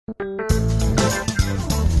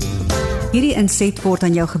Hierdie inset word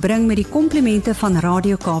aan jou gebring met die komplimente van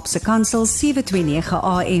Radio Kaapse Kansel 729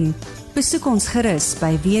 AM. Besoek ons gerus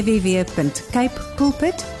by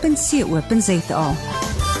www.capepulpit.co.za.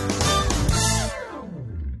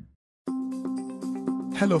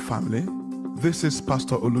 Hello family, this is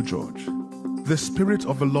Pastor Olu George. The Spirit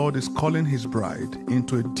of the Lord is calling His bride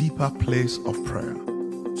into a deeper place of prayer.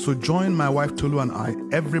 So join my wife Tolu and I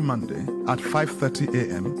every Monday at 5:30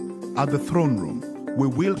 a.m. at the throne room. We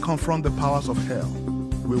will confront the powers of hell.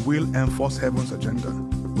 We will enforce heaven's agenda.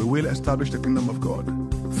 We will establish the kingdom of God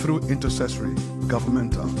through intercessory,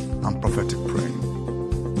 governmental, and prophetic praying.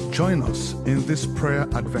 Join us in this prayer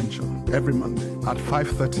adventure every Monday at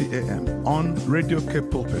 5:30 a.m. on Radio Cape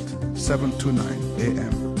Pulpit 729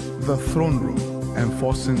 a.m. The Throne Room,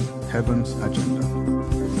 enforcing heaven's agenda.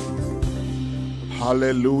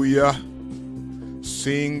 Hallelujah.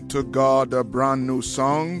 Sing to God a brand new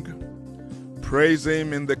song. Praise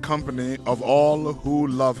Him in the company of all who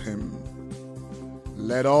love Him.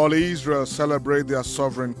 Let all Israel celebrate their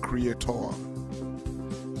sovereign Creator.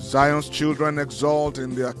 Zion's children exalt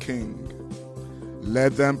in their King.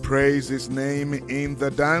 Let them praise His name in the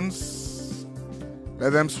dance.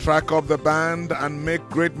 Let them strike up the band and make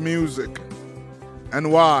great music.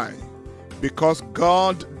 And why? Because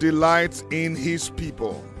God delights in His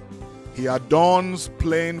people. He adorns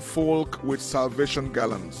plain folk with salvation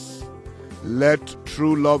garlands. Let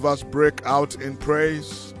true lovers break out in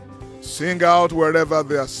praise. Sing out wherever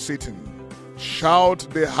they are sitting. Shout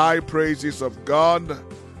the high praises of God.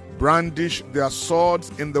 Brandish their swords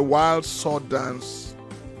in the wild sword dance,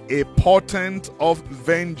 a portent of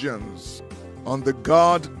vengeance on the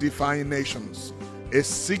God-defying nations, a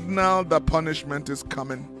signal that punishment is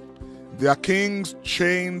coming. Their kings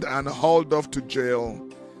chained and hauled off to jail,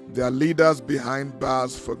 their leaders behind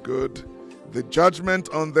bars for good, the judgment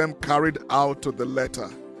on them carried out to the letter,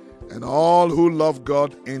 and all who love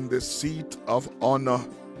God in the seat of honor.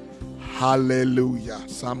 Hallelujah.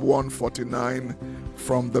 Psalm 149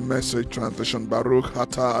 from the Message translation. Baruch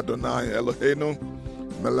atah Adonai Eloheinu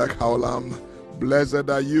melech haolam. Blessed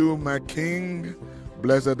are you, my King.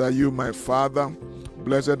 Blessed are you, my Father.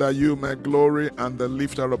 Blessed are you, my glory and the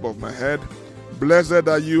lifter up of my head. Blessed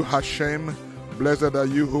are you, Hashem. Blessed are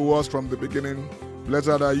you who was from the beginning.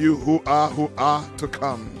 Blessed are you who are to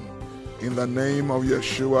come. In the name of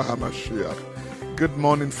Yeshua HaMashiach. Good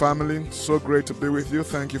morning, family. So great to be with you.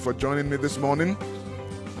 Thank you for joining me this morning.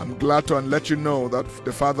 I'm glad to let you know that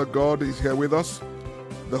the Father God is here with us.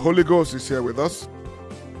 The Holy Ghost is here with us.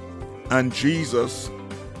 And Jesus,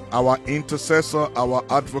 our intercessor, our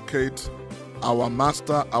advocate, our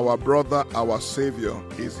master, our brother, our savior,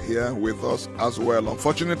 is here with us as well.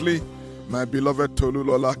 Unfortunately, my beloved Tolu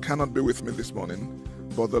Lola cannot be with me this morning,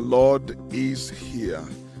 but the Lord is here.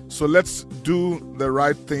 So let's do the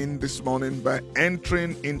right thing this morning by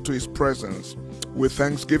entering into His presence with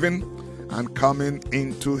thanksgiving and coming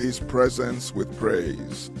into His presence with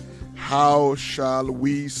praise. How shall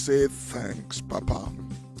we say thanks, Papa,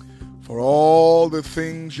 for all the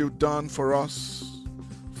things you've done for us,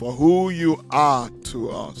 for who you are to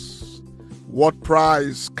us? What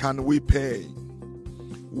price can we pay?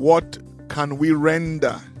 What can we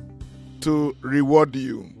render to reward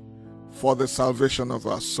you for the salvation of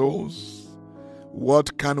our souls?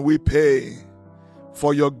 What can we pay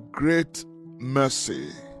for your great mercy?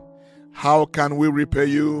 How can we repay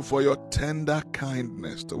you for your tender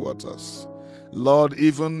kindness towards us? Lord,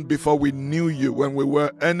 even before we knew you, when we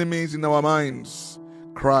were enemies in our minds,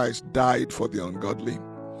 Christ died for the ungodly.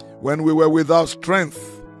 When we were without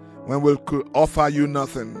strength, when we could offer you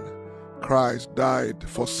nothing, Christ died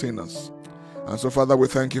for sinners. And so, Father, we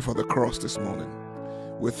thank you for the cross this morning.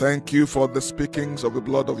 We thank you for the speakings of the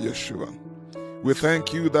blood of Yeshua. We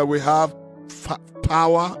thank you that we have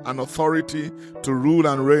power and authority to rule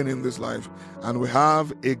and reign in this life. And we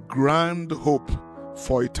have a grand hope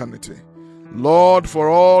for eternity. Lord, for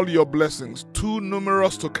all your blessings, too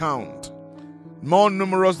numerous to count, more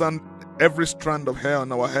numerous than every strand of hair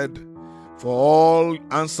on our head, for all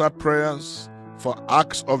answered prayers, for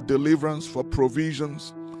acts of deliverance, for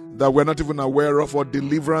provisions that we're not even aware of, or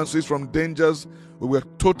deliverances from dangers we were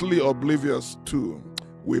totally oblivious to.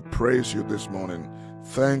 We praise you this morning.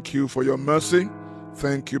 Thank you for your mercy.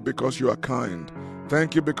 Thank you because you are kind.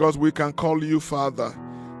 Thank you because we can call you Father.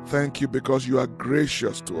 Thank you because you are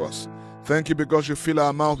gracious to us. Thank you because you fill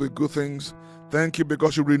our mouth with good things. Thank you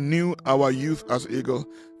because you renew our youth as eagles.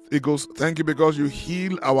 Thank you because you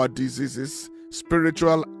heal our diseases,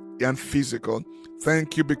 spiritual and physical.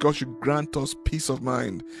 Thank you because you grant us peace of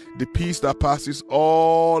mind, the peace that passes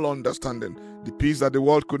all understanding, the peace that the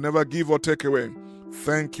world could never give or take away.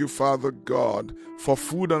 Thank you, Father God, for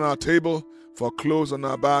food on our table, for clothes on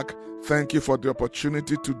our back. Thank you for the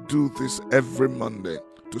opportunity to do this every Monday,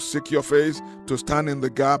 to seek your face, to stand in the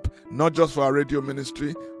gap, not just for our radio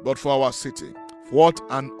ministry, but for our city. What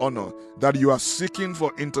an honor that you are seeking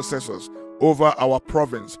for intercessors over our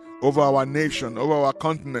province, over our nation, over our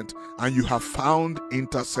continent, and you have found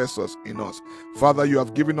intercessors in us. Father, you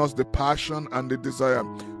have given us the passion and the desire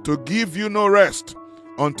to give you no rest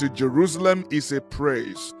until Jerusalem is a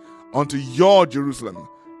praise, until your Jerusalem,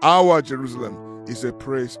 our Jerusalem, is a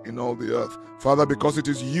praise in all the earth. Father, because it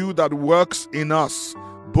is you that works in us,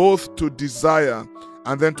 both to desire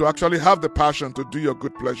and then to actually have the passion to do your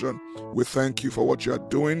good pleasure, we thank you for what you are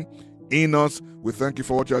doing in us. We thank you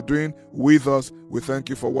for what you are doing with us. We thank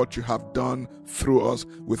you for what you have done through us.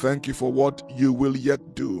 We thank you for what you will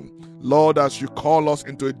yet do. Lord, as you call us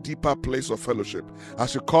into a deeper place of fellowship,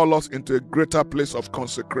 as you call us into a greater place of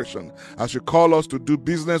consecration, as you call us to do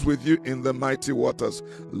business with you in the mighty waters,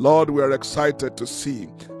 Lord, we are excited to see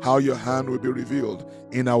how your hand will be revealed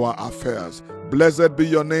in our affairs. Blessed be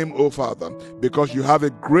your name, O Father, because you have a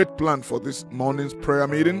great plan for this morning's prayer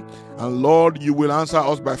meeting. And Lord, you will answer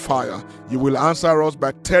us by fire. You will answer us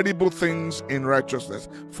by terrible things in righteousness,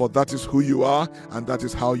 for that is who you are and that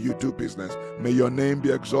is how you do business. May your name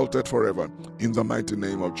be exalted forever. In the mighty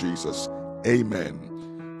name of Jesus.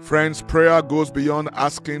 Amen. Friends, prayer goes beyond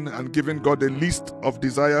asking and giving God a list of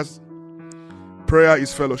desires. Prayer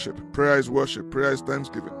is fellowship. Prayer is worship. Prayer is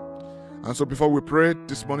thanksgiving. And so before we pray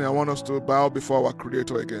this morning, I want us to bow before our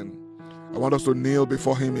Creator again. I want us to kneel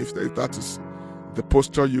before Him if that is the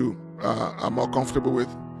posture you are more comfortable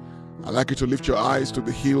with. I'd like you to lift your eyes to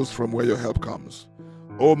the hills from where your help comes.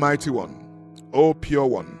 O Mighty One, O Pure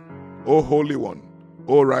One, O Holy One,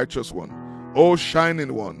 O Righteous One, O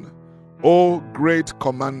Shining One, O Great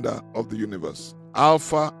Commander of the universe,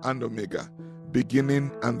 Alpha and Omega,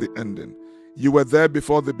 beginning and the ending. You were there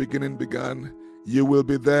before the beginning began. You will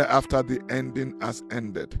be there after the ending has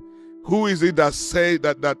ended. Who is it that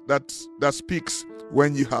speaks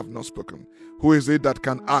when you have not spoken? Who is it that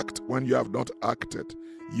can act when you have not acted?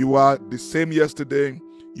 You are the same yesterday.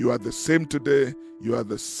 You are the same today. You are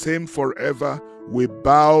the same forever. We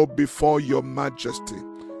bow before your majesty.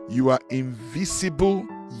 You are invisible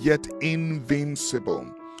yet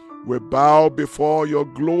invincible. We bow before your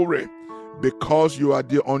glory because you are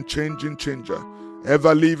the unchanging changer,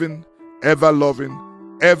 ever living, ever loving,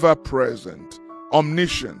 ever present,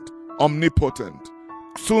 omniscient, omnipotent,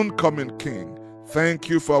 soon coming King. Thank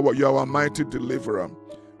you for what you are, our mighty deliverer.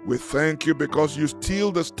 We thank you because you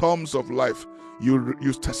still the storms of life. You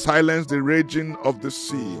silence the raging of the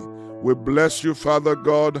sea. We bless you, Father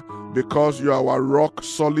God, because you are our rock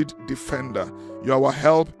solid defender. You are our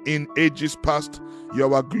help in ages past. You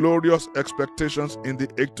are our glorious expectations in the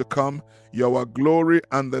age to come. You are our glory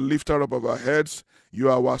and the lifter up of our heads. You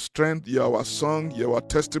are our strength, you are our song, you are our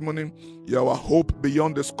testimony, you are our hope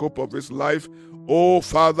beyond the scope of this life. Oh,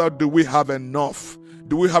 Father, do we have enough?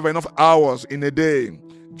 Do we have enough hours in a day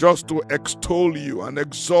just to extol you and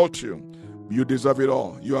exalt you? You deserve it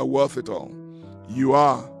all. You are worth it all. You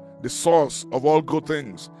are the source of all good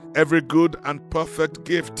things. Every good and perfect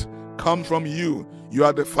gift comes from you. You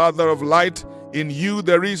are the Father of light. In you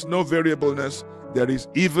there is no variableness. There is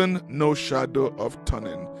even no shadow of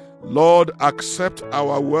turning. Lord, accept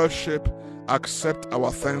our worship, accept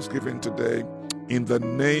our thanksgiving today in the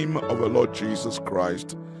name of the Lord Jesus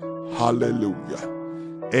Christ.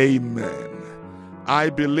 Hallelujah. Amen.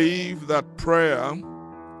 I believe that prayer,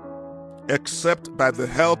 except by the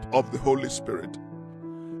help of the Holy Spirit,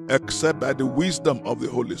 except by the wisdom of the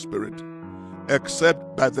Holy Spirit,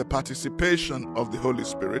 except by the participation of the Holy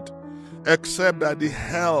Spirit, except by the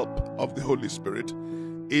help of the Holy Spirit,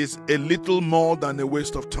 is a little more than a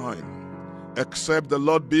waste of time. Except the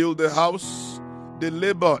Lord build the house, they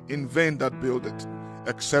labor in vain that build it.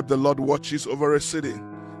 Except the Lord watches over a city,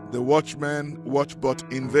 the watchmen watch but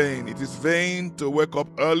in vain. It is vain to wake up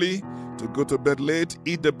early, to go to bed late,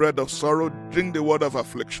 eat the bread of sorrow, drink the word of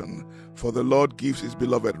affliction, for the Lord gives his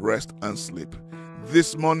beloved rest and sleep.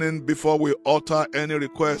 This morning, before we utter any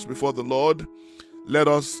request before the Lord, let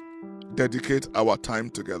us dedicate our time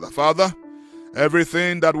together. Father,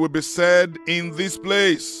 everything that will be said in this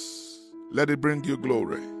place, let it bring you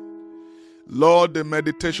glory. Lord, the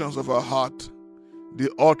meditations of our heart, the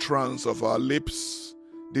utterance of our lips,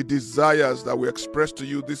 the desires that we express to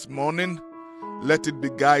you this morning, let it be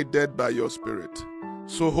guided by your Spirit.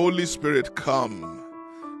 So Holy Spirit, come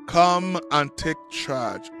and take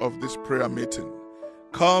charge of this prayer meeting.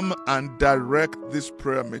 Come and direct this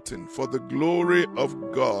prayer meeting for the glory of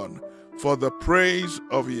God, for the praise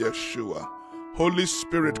of Yeshua. Holy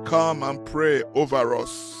Spirit, come and pray over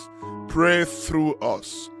us. Pray through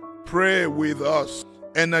us. Pray with us.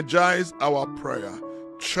 Energize our prayer.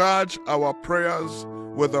 Charge our prayers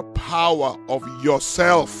with the power of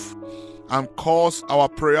yourself and cause our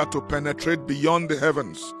prayer to penetrate beyond the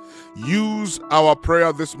heavens. Use our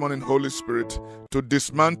prayer this morning, Holy Spirit, to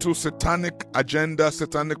dismantle satanic agenda,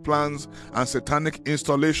 satanic plans, and satanic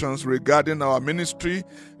installations regarding our ministry,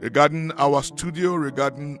 regarding our studio,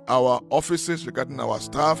 regarding our offices, regarding our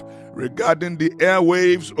staff, regarding the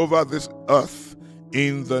airwaves over this earth.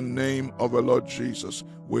 In the name of the Lord Jesus,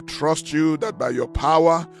 we trust you that by your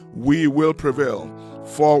power we will prevail.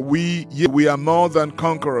 For we are more than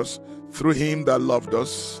conquerors through him that loved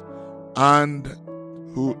us, and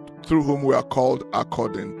through whom we are called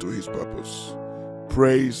according to his purpose.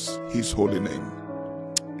 Praise his holy name.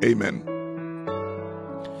 Amen.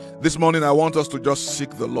 This morning I want us to just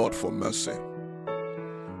seek the Lord for mercy.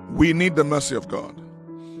 We need the mercy of God.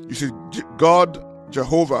 You see, God,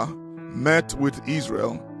 Jehovah, met with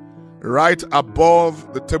Israel right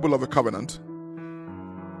above the table of the covenant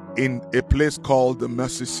in a place called the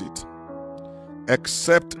mercy seat.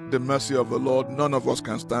 Except the mercy of the Lord, none of us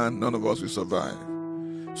can stand, none of us will survive.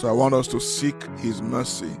 So I want us to seek his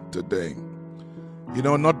mercy today. You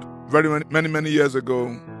know, not very many years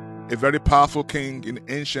ago, a very powerful king in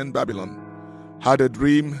ancient Babylon had a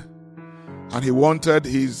dream, and he wanted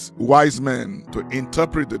his wise men to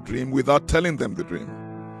interpret the dream without telling them the dream,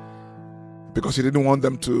 because he didn't want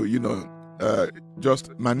them to, just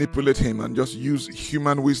manipulate him and just use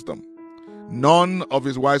human wisdom. None of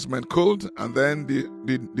his wise men could, and then the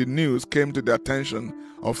news came to the attention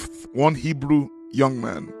of one Hebrew young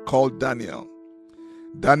man called Daniel.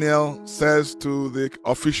 Daniel says to the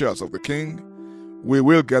officials of the king, we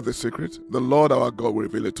will get the secret. The Lord our God will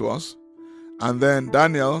reveal it to us. And then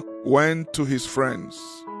Daniel went to his friends.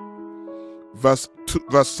 Verse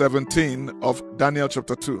 17 of Daniel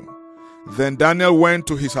chapter 2. Then Daniel went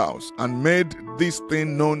to his house and made this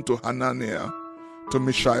thing known to Hananiah, to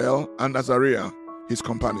Mishael and Azariah, his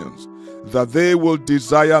companions, that they will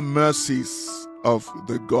desire mercies of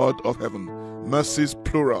the God of heaven. Mercies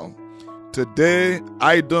plural. Today,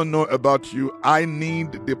 I don't know about you, I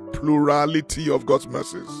need the plurality of God's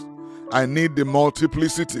mercies. I need the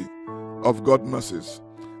multiplicity of God's mercies.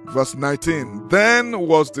 Verse 19, then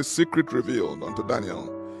was the secret revealed unto Daniel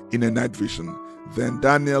in a night vision. Then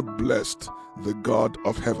Daniel blessed the God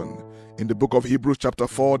of heaven. In the book of Hebrews chapter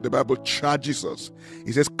 4, the Bible charges us.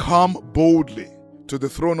 It says, come boldly to the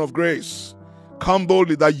throne of grace. Come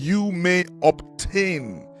boldly that you may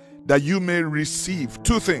obtain, that you may receive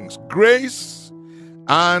two things, grace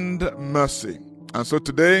and mercy. And so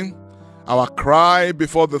today, our cry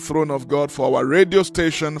before the throne of God for our radio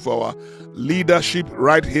station, for our leadership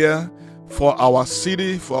right here, for our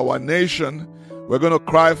city, for our nation, we're going to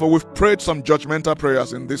cry for, we've prayed some judgmental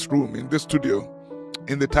prayers in this room, in this studio,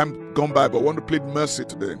 in the time gone by, but we want to plead mercy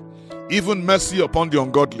today. Even mercy upon the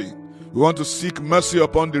ungodly. We want to seek mercy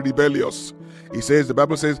upon the rebellious. He says, the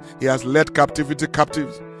Bible says, he has led captivity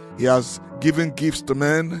captive. He has given gifts to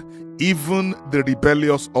men, even the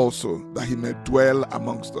rebellious also, that he may dwell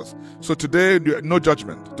amongst us. So today, no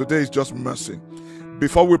judgment. Today is just mercy.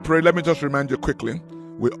 Before we pray, let me just remind you quickly,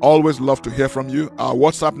 we always love to hear from you. Our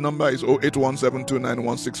WhatsApp number is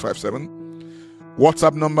 08172911657.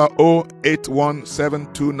 WhatsApp number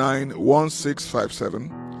 08172911657.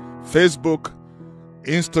 Facebook,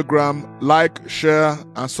 Instagram, like, share,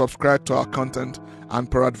 and subscribe to our content. And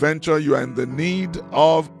peradventure, you are in the need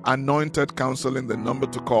of anointed counseling, the number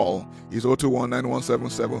to call is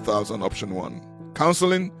 021-917-7000, option 1.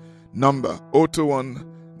 Counseling number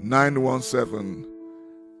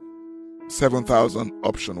 021-917-7000,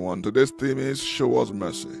 option 1. Today's theme is Show Us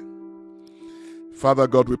Mercy. Father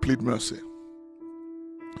God, we plead mercy.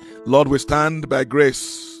 Lord, we stand by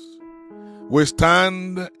grace. We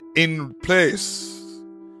stand in place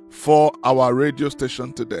for our radio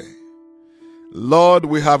station today. Lord,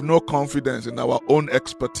 we have no confidence in our own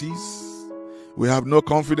expertise. We have no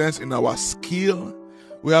confidence in our skill.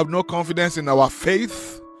 We have no confidence in our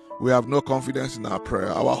faith. We have no confidence in our prayer.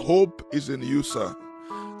 Our hope is in you, sir.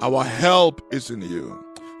 Our help is in you.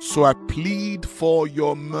 So I plead for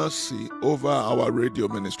your mercy over our radio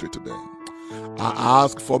ministry today. I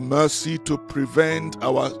ask for mercy to prevent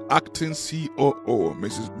our acting COO,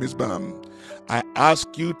 Miss Bam. I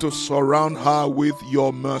ask you to surround her with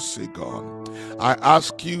your mercy, God. I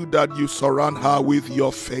ask you that you surround her with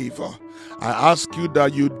your favor. I ask you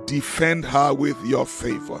that you defend her with your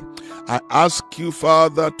favor. I ask you,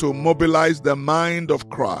 Father, to mobilize the mind of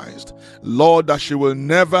Christ. Lord, that she will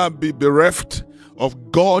never be bereft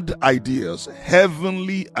of God ideas,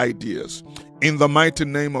 heavenly ideas. In the mighty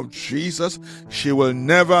name of Jesus, she will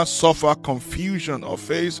never suffer confusion or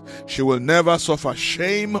face. She will never suffer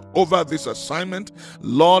shame over this assignment.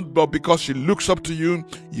 Lord, but because she looks up to you,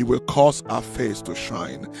 you will cause her face to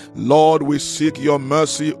shine. Lord, we seek your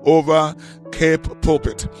mercy over Cape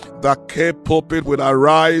Pulpit. That Cape Pulpit will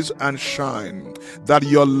arise and shine. That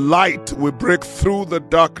your light will break through the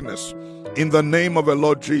darkness. In the name of the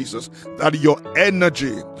Lord Jesus, that your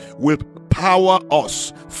energy will power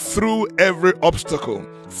us through every obstacle,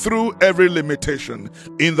 through every limitation,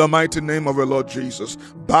 in the mighty name of the Lord Jesus.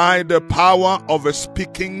 By the power of the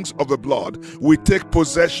speakings of the blood, we take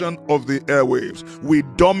possession of the airwaves. We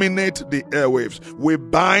dominate the airwaves. We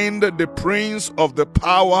bind the prince of the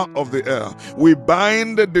power of the air. We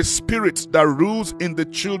bind the spirits that rules in the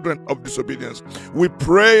children of disobedience. We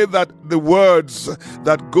pray that the words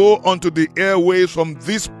that go onto the airwaves from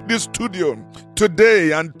this studio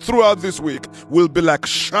today and throughout this week will be like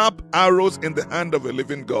sharp arrows in the hand of a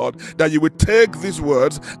living God, that you will take these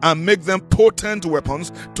words and make them potent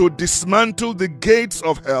weapons to dismantle the gates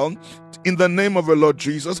of hell. In the name of the Lord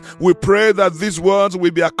Jesus, we pray that these words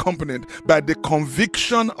will be accompanied by the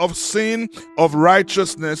conviction of sin, of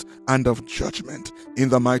righteousness, and of judgment. In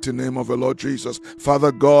the mighty name of the Lord Jesus.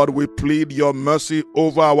 Father God, we plead your mercy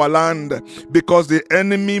over our land, because the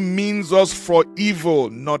enemy means us for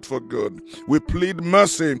evil, not for good. We plead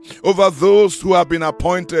mercy over those who have been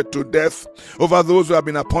appointed to death, over those who have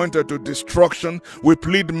been appointed to destruction. We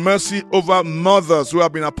plead mercy over mothers who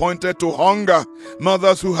have been appointed to hunger,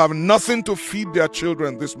 mothers who have nothing to feed their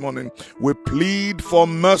children this morning. We plead for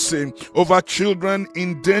mercy over children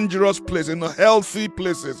in dangerous places, in unhealthy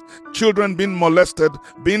places, children being molested,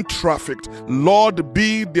 being trafficked. Lord,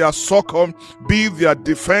 be their succor, be their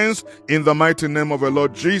defense, in the mighty name of the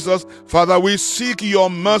Lord Jesus. Father, we seek your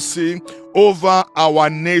mercy over our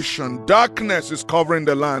nation. Darkness is covering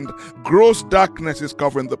the land. Gross darkness is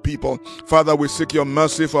covering the people. Father, we seek your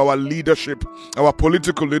mercy for our leadership, our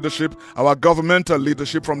political leadership, our governmental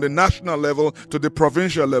leadership, from the national level to the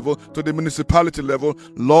provincial level to the municipality level.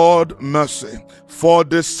 Lord, mercy. For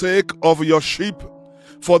the sake of your sheep,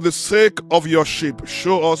 for the sake of your sheep,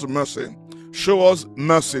 show us mercy. Show us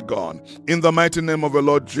mercy, God, in the mighty name of the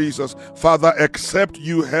Lord Jesus. Father, except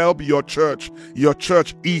you help your church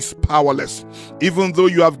is powerless. Even though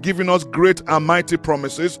you have given us great and mighty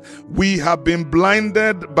promises, we have been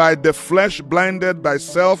blinded by the flesh, blinded by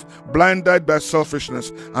self, blinded by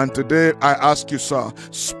selfishness. And today I ask you, sir,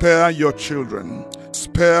 spare your children.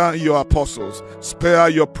 Spare your apostles, spare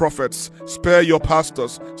your prophets, spare your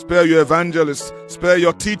pastors, spare your evangelists, spare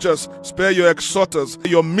your teachers, spare your exhorters,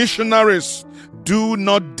 your missionaries. Do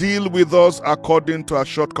not deal with us according to our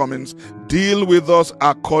shortcomings. Deal with us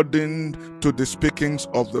according to the speakings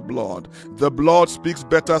of the blood. The blood speaks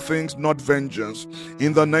better things, not vengeance.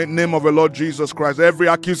 In the name of the Lord Jesus Christ, every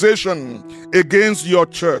accusation against your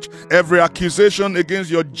church, every accusation against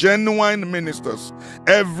your genuine ministers,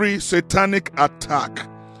 every satanic attack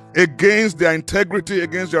against their integrity,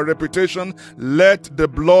 against their reputation, let the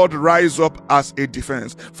blood rise up as a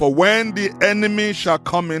defense. For when the enemy shall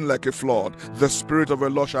come in like a flood, the Spirit of the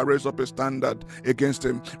Lord shall raise up a standard against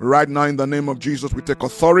him. Right now, in the name of Jesus, we take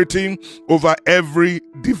authority over every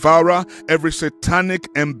devourer, every satanic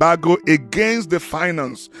embargo against the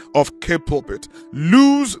finance of Cape Pulpit.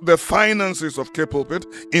 Lose the finances of Cape Pulpit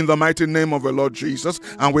in the mighty name of the Lord Jesus,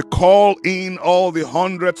 and we call in all the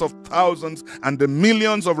hundreds of thousands and the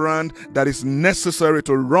millions of rand that is necessary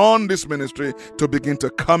to run this ministry to begin to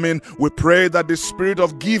come in. We pray that the spirit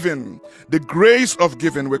of giving, the grace of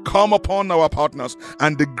giving will come upon our partners,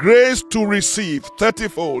 and the grace to receive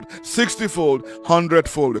 30-fold, 60-fold,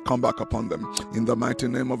 100-fold will come back upon them. In the mighty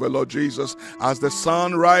name of the Lord Jesus, as the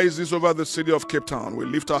sun rises over the city of Cape Town, we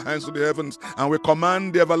lift our hands to the heavens and we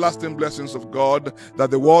command the everlasting blessings of God that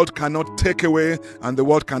the world cannot take away and the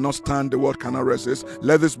world cannot stand, the world cannot resist.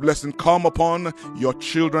 Let this blessing come upon your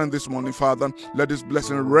children this morning, Father. Let this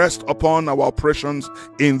blessing rest upon our operations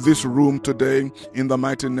in this room today. In the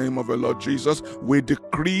mighty name of the Lord Jesus, we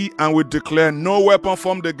decree and we declare no weapon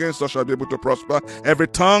formed against us shall be able to prosper. Every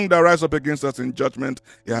tongue that rises up against us in judgment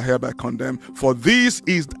is hereby condemned. For this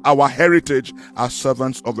is our heritage as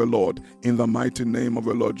servants of the Lord. In the mighty name of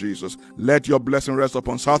the Lord Jesus, let your blessing rest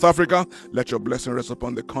upon South Africa. Let your blessing rest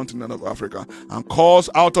upon the continent of Africa, and cause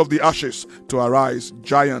out of the ashes to arise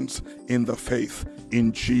giants in the faith.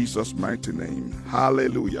 In Jesus' mighty name.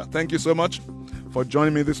 Hallelujah. Thank you so much for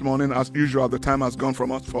joining me this morning. As usual, the time has gone for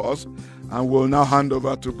us. And we'll now hand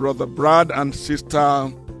over to Brother Brad and Sister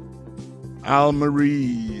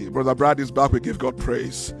Al-Marie. Brother Brad is back. We give God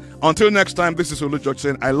praise. Until next time, this is Olu George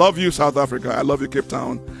saying, I love you, South Africa. I love you, Cape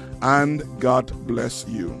Town. And God bless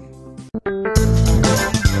you.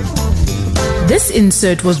 This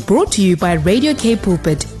insert was brought to you by Radio K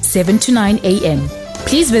Pulpit, 7 to 9 a.m.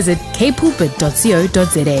 Please visit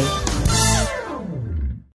kpulpit.co.za.